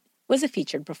bandmate, was a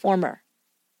featured performer.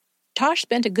 Tosh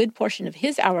spent a good portion of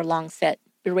his hour-long set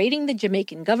berating the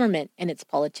Jamaican government and its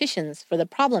politicians for the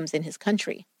problems in his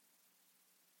country.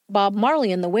 Bob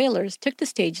Marley and the Wailers took the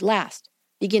stage last,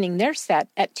 beginning their set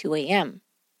at 2 a.m.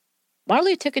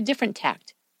 Marley took a different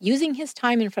tact, using his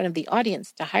time in front of the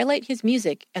audience to highlight his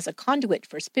music as a conduit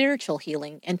for spiritual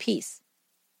healing and peace.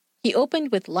 He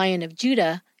opened with Lion of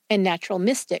Judah and Natural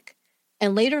Mystic,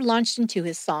 and later launched into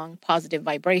his song Positive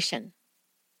Vibration.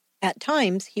 At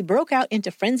times, he broke out into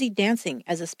frenzied dancing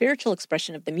as a spiritual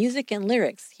expression of the music and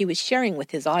lyrics he was sharing with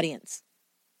his audience.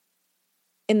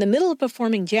 In the middle of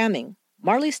performing Jamming,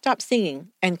 Marley stopped singing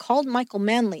and called Michael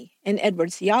Manley and Edward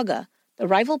Seaga, the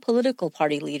rival political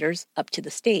party leaders, up to the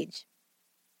stage.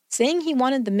 Saying he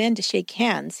wanted the men to shake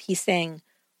hands, he sang,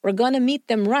 "We're gonna meet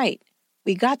them right.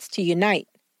 We gots to unite,"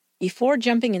 before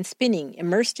jumping and spinning,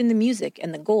 immersed in the music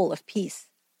and the goal of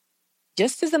peace.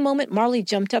 Just as the moment Marley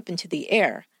jumped up into the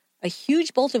air, a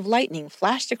huge bolt of lightning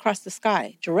flashed across the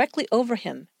sky directly over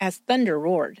him as thunder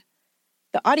roared.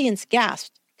 The audience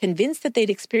gasped, convinced that they'd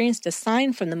experienced a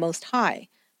sign from the Most High,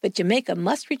 that Jamaica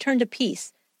must return to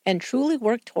peace and truly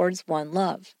work towards one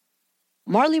love.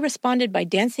 Marley responded by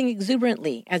dancing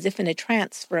exuberantly as if in a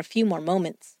trance for a few more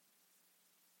moments.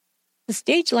 The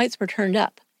stage lights were turned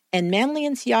up, and Manley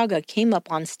and Seaga came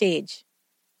up on stage.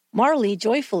 Marley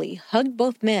joyfully hugged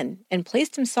both men and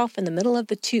placed himself in the middle of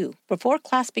the two before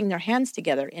clasping their hands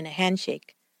together in a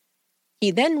handshake. He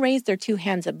then raised their two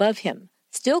hands above him,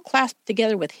 still clasped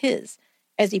together with his,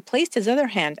 as he placed his other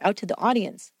hand out to the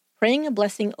audience, praying a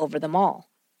blessing over them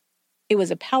all. It was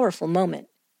a powerful moment.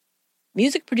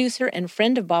 Music producer and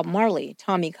friend of Bob Marley,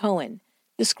 Tommy Cohen,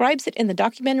 describes it in the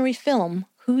documentary film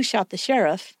Who Shot the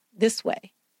Sheriff this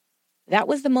way. That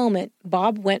was the moment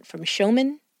Bob went from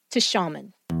showman to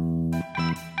shaman.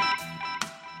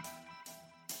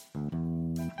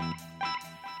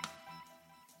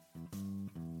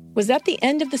 Was that the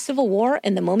end of the Civil War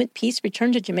and the moment peace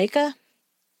returned to Jamaica?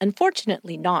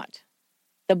 Unfortunately not.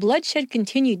 The bloodshed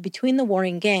continued between the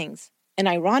warring gangs, and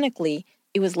ironically,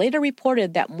 it was later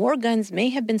reported that more guns may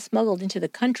have been smuggled into the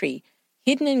country,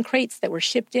 hidden in crates that were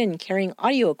shipped in carrying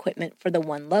audio equipment for the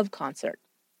One Love concert.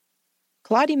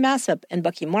 Claudie Maysop and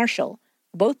Bucky Marshall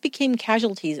both became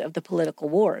casualties of the political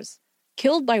wars,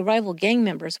 killed by rival gang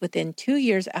members within 2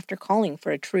 years after calling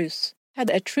for a truce. Had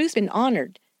a truce been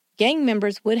honored, gang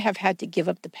members would have had to give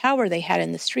up the power they had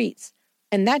in the streets,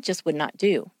 and that just would not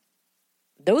do.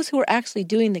 Those who were actually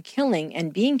doing the killing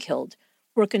and being killed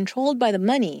were controlled by the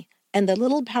money and the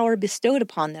little power bestowed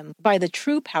upon them by the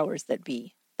true powers that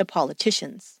be, the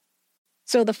politicians.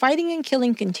 So the fighting and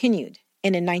killing continued,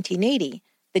 and in 1980,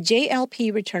 the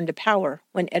JLP returned to power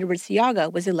when Edward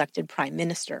Seaga was elected Prime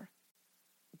Minister.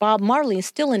 Bob Marley,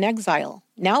 still in exile,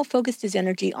 now focused his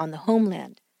energy on the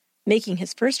homeland, making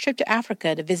his first trip to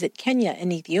Africa to visit Kenya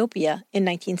and Ethiopia in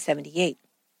 1978.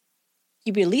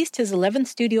 He released his 11th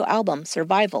studio album,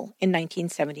 Survival, in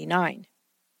 1979.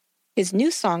 His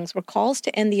new songs were calls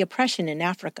to end the oppression in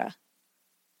Africa.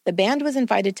 The band was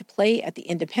invited to play at the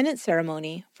independence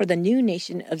ceremony for the new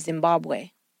nation of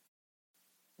Zimbabwe.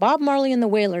 Bob Marley and the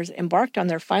Wailers embarked on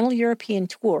their final European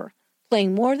tour,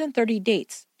 playing more than 30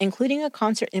 dates, including a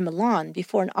concert in Milan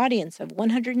before an audience of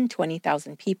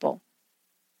 120,000 people.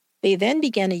 They then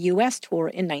began a U.S. tour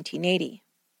in 1980.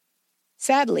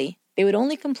 Sadly, they would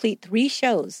only complete 3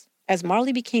 shows as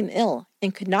Marley became ill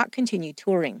and could not continue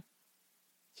touring.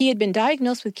 He had been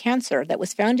diagnosed with cancer that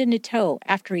was found in a toe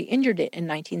after he injured it in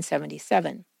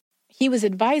 1977. He was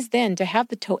advised then to have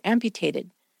the toe amputated,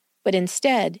 but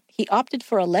instead he opted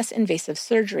for a less invasive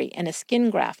surgery and a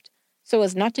skin graft so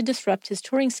as not to disrupt his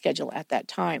touring schedule at that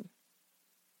time.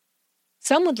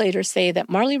 Some would later say that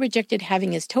Marley rejected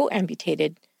having his toe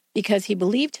amputated because he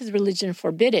believed his religion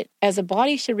forbid it, as a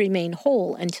body should remain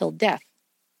whole until death.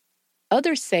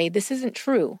 Others say this isn't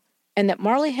true, and that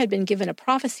Marley had been given a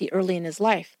prophecy early in his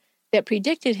life that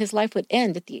predicted his life would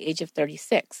end at the age of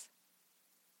 36.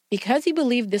 Because he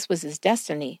believed this was his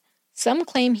destiny, some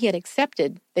claim he had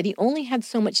accepted that he only had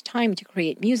so much time to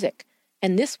create music,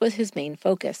 and this was his main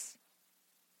focus.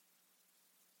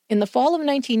 In the fall of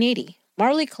 1980,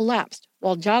 Marley collapsed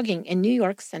while jogging in New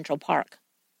York's Central Park.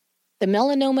 The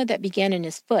melanoma that began in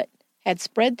his foot had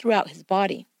spread throughout his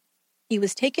body. He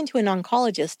was taken to an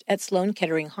oncologist at Sloan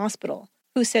Kettering Hospital,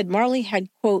 who said Marley had,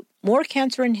 quote, more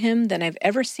cancer in him than I've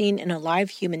ever seen in a live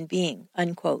human being,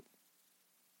 unquote.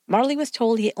 Marley was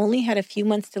told he only had a few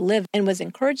months to live and was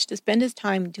encouraged to spend his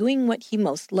time doing what he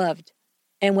most loved.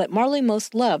 And what Marley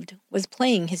most loved was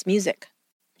playing his music.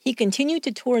 He continued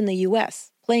to tour in the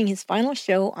U.S., playing his final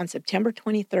show on September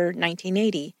 23,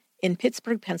 1980, in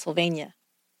Pittsburgh, Pennsylvania.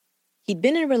 He'd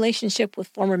been in a relationship with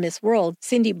former Miss World,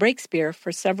 Cindy Breakspear,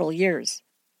 for several years.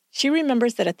 She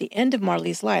remembers that at the end of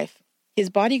Marley's life, his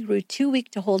body grew too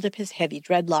weak to hold up his heavy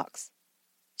dreadlocks.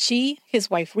 She, his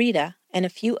wife Rita, and a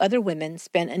few other women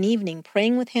spent an evening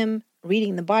praying with him,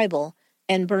 reading the Bible,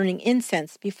 and burning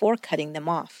incense before cutting them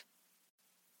off.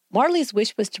 Marley's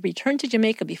wish was to return to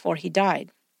Jamaica before he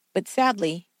died, but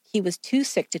sadly, he was too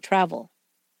sick to travel.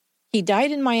 He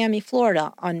died in Miami,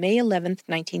 Florida on May 11,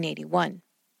 1981.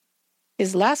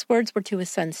 His last words were to his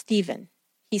son Stephen.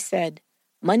 He said,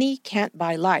 "Money can't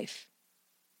buy life."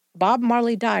 Bob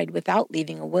Marley died without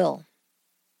leaving a will.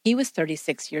 He was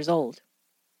 36 years old.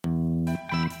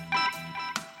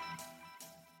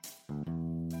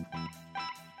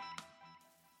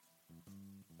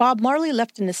 Bob Marley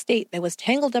left an estate that was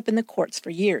tangled up in the courts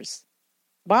for years.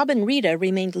 Bob and Rita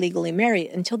remained legally married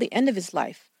until the end of his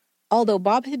life, although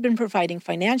Bob had been providing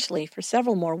financially for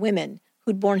several more women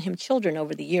who'd borne him children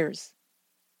over the years.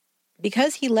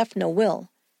 Because he left no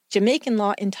will, Jamaican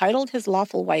law entitled his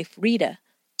lawful wife, Rita,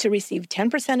 to receive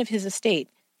 10% of his estate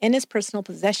and his personal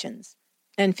possessions,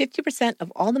 and 50%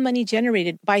 of all the money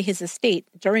generated by his estate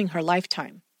during her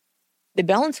lifetime. The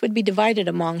balance would be divided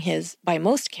among his, by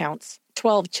most counts,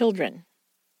 12 children.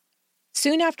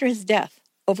 Soon after his death,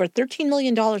 over $13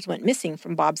 million went missing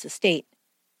from Bob's estate.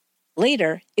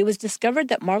 Later, it was discovered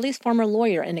that Marley's former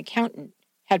lawyer and accountant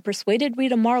had persuaded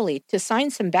Rita Marley to sign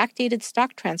some backdated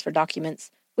stock transfer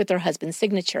documents with her husband's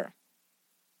signature.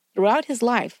 Throughout his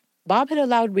life, Bob had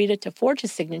allowed Rita to forge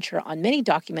his signature on many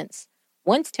documents,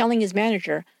 once telling his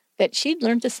manager that she'd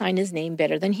learned to sign his name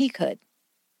better than he could.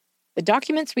 The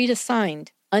documents Rita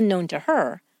signed, unknown to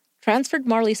her, transferred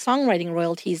Marley's songwriting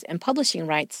royalties and publishing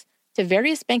rights to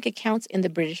various bank accounts in the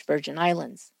British Virgin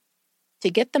Islands. To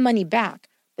get the money back,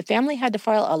 the family had to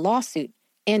file a lawsuit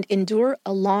and endure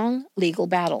a long legal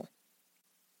battle.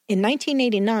 In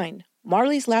 1989,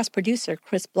 Marley's last producer,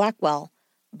 Chris Blackwell,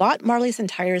 bought Marley's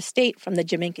entire estate from the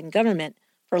Jamaican government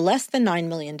for less than $9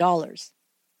 million.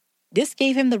 This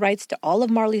gave him the rights to all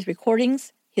of Marley's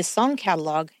recordings, his song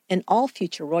catalog, and all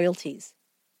future royalties.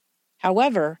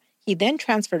 However, he then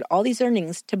transferred all these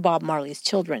earnings to Bob Marley's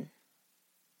children.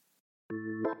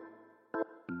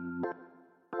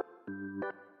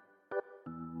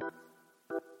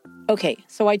 Okay,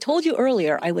 so I told you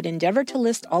earlier I would endeavor to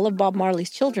list all of Bob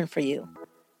Marley's children for you.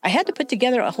 I had to put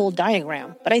together a whole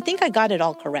diagram, but I think I got it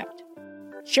all correct.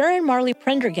 Sharon Marley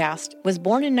Prendergast was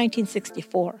born in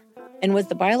 1964 and was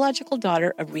the biological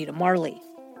daughter of Rita Marley.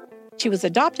 She was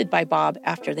adopted by Bob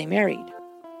after they married.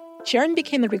 Sharon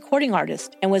became a recording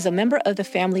artist and was a member of the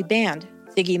family band,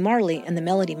 Ziggy Marley and the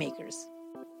Melody Makers.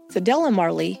 Cedella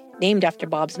Marley, named after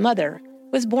Bob's mother,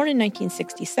 was born in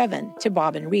 1967 to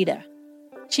Bob and Rita.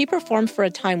 She performed for a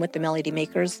time with the Melody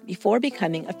Makers before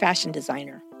becoming a fashion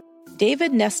designer.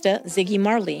 David Nesta Ziggy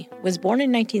Marley was born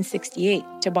in 1968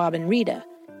 to Bob and Rita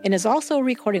and is also a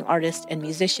recording artist and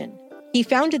musician. He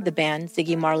founded the band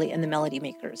Ziggy Marley and the Melody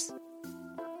Makers.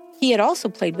 He had also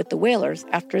played with the Wailers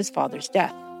after his father's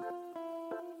death.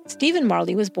 Stephen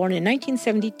Marley was born in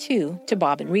 1972 to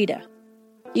Bob and Rita.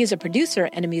 He is a producer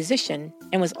and a musician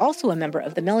and was also a member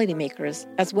of the Melody Makers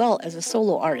as well as a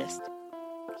solo artist.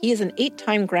 He is an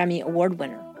 8-time Grammy Award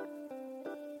winner.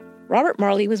 Robert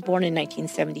Marley was born in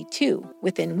 1972,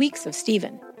 within weeks of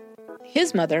Stephen.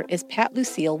 His mother is Pat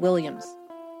Lucille Williams.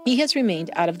 He has remained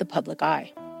out of the public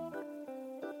eye.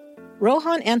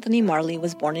 Rohan Anthony Marley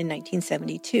was born in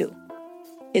 1972.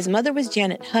 His mother was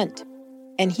Janet Hunt,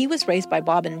 and he was raised by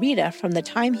Bob and Rita from the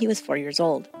time he was 4 years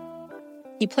old.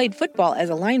 He played football as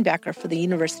a linebacker for the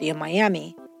University of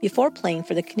Miami before playing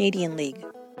for the Canadian League.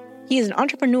 He is an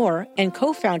entrepreneur and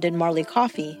co-founded Marley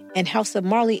Coffee and House of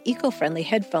Marley eco-friendly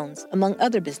headphones, among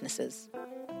other businesses.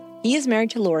 He is married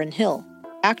to Lauryn Hill,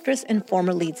 actress and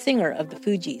former lead singer of the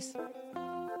Fugees.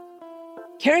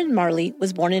 Karen Marley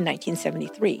was born in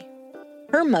 1973.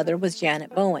 Her mother was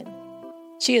Janet Bowen.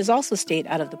 She has also stayed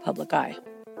out of the public eye.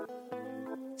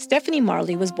 Stephanie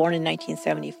Marley was born in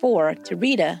 1974 to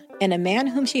Rita and a man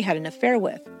whom she had an affair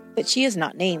with, that she is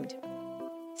not named.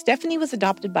 Stephanie was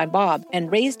adopted by Bob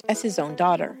and raised as his own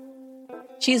daughter.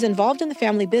 She is involved in the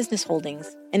family business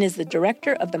holdings and is the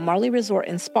director of the Marley Resort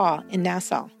and Spa in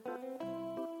Nassau.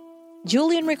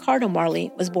 Julian Ricardo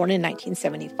Marley was born in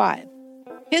 1975.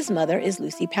 His mother is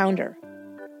Lucy Pounder.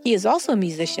 He is also a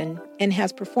musician and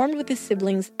has performed with his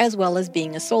siblings as well as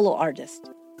being a solo artist.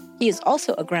 He is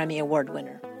also a Grammy Award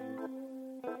winner.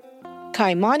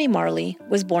 Kai Mani Marley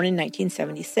was born in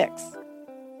 1976.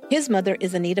 His mother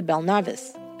is Anita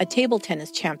Belnavis, a table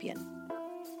tennis champion.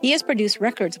 He has produced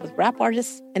records with rap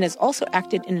artists and has also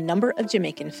acted in a number of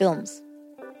Jamaican films.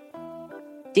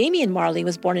 Damian Marley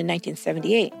was born in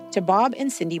 1978 to Bob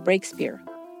and Cindy Breakspear.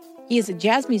 He is a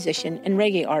jazz musician and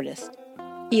reggae artist.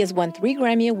 He has won 3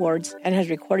 Grammy Awards and has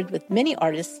recorded with many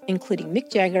artists, including Mick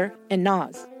Jagger and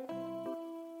Nas.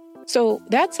 So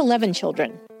that's 11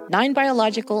 children, 9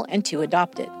 biological and 2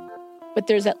 adopted. But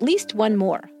there's at least one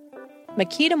more.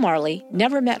 Makita Marley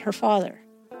never met her father.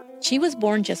 She was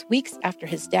born just weeks after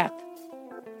his death.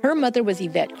 Her mother was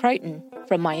Yvette Crichton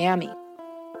from Miami.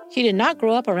 She did not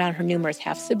grow up around her numerous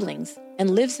half-siblings and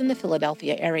lives in the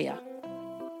Philadelphia area.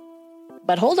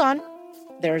 But hold on,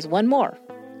 there's one more.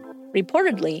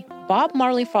 Reportedly, Bob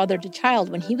Marley fathered a child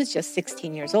when he was just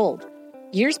 16 years old,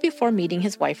 years before meeting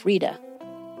his wife Rita.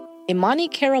 Imani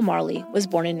Carroll Marley was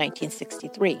born in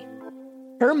 1963.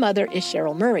 Her mother is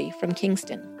Cheryl Murray from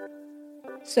Kingston.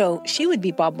 So she would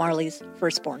be Bob Marley's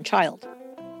firstborn child.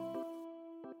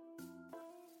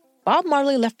 Bob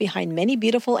Marley left behind many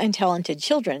beautiful and talented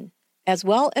children, as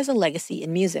well as a legacy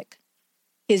in music.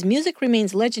 His music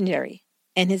remains legendary,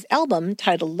 and his album,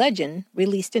 titled Legend,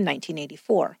 released in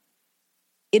 1984.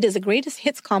 It is a greatest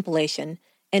hits compilation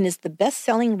and is the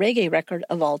best-selling reggae record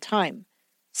of all time,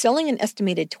 selling an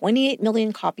estimated 28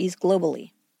 million copies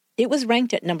globally. It was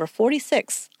ranked at number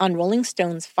 46 on Rolling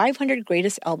Stone's 500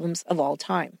 Greatest Albums of All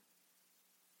Time.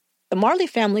 The Marley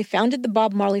family founded the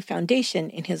Bob Marley Foundation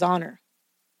in his honor.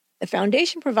 The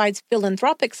foundation provides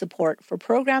philanthropic support for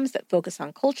programs that focus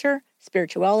on culture,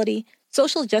 spirituality,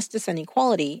 social justice and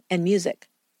equality, and music.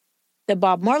 The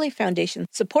Bob Marley Foundation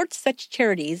supports such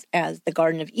charities as the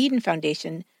Garden of Eden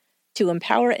Foundation to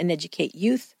empower and educate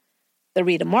youth, the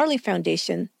Rita Marley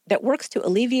Foundation that works to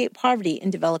alleviate poverty in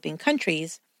developing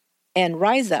countries, and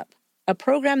Rise Up, a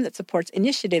program that supports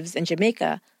initiatives in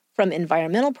Jamaica from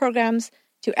environmental programs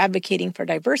to advocating for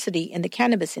diversity in the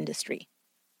cannabis industry.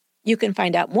 You can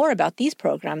find out more about these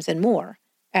programs and more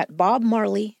at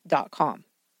bobmarley.com.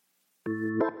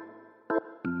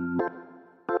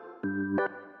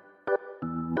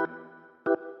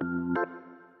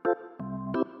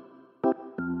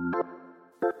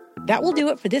 That will do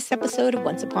it for this episode of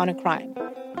Once Upon a Crime.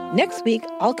 Next week,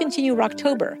 I'll continue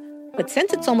Rocktober, but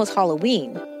since it's almost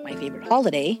Halloween, my favorite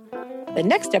holiday, the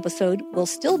next episode will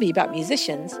still be about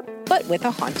musicians, but with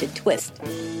a haunted twist.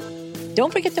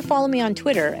 Don't forget to follow me on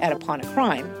Twitter at Upon a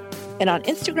Crime and on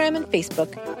Instagram and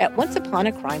Facebook at Once Upon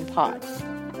a Crime Pod.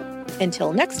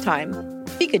 Until next time,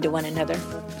 be good to one another.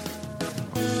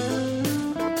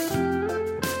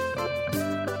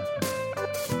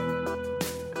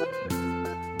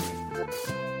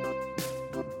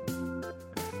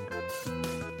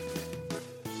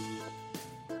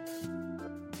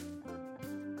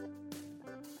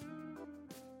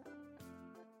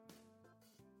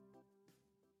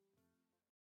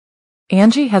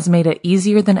 Angie has made it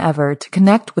easier than ever to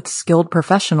connect with skilled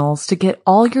professionals to get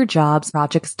all your jobs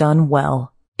projects done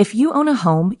well. If you own a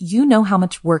home, you know how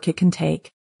much work it can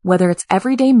take, whether it's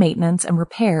everyday maintenance and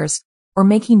repairs or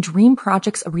making dream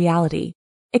projects a reality.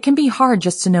 It can be hard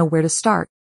just to know where to start,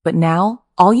 but now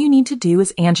all you need to do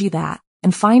is Angie that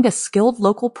and find a skilled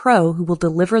local pro who will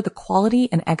deliver the quality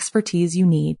and expertise you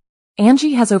need.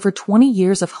 Angie has over 20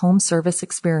 years of home service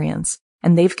experience,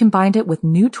 and they've combined it with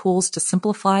new tools to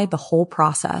simplify the whole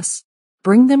process.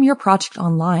 Bring them your project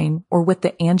online or with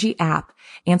the Angie app,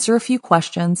 answer a few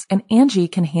questions, and Angie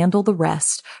can handle the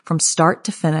rest from start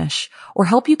to finish, or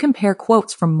help you compare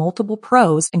quotes from multiple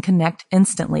pros and connect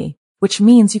instantly, which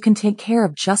means you can take care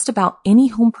of just about any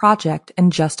home project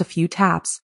in just a few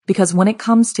taps. Because when it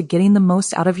comes to getting the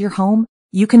most out of your home,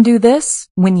 you can do this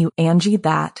when you Angie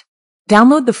that.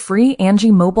 Download the free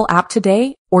Angie mobile app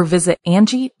today or visit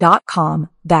Angie.com.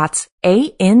 That's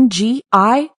ANGI.com.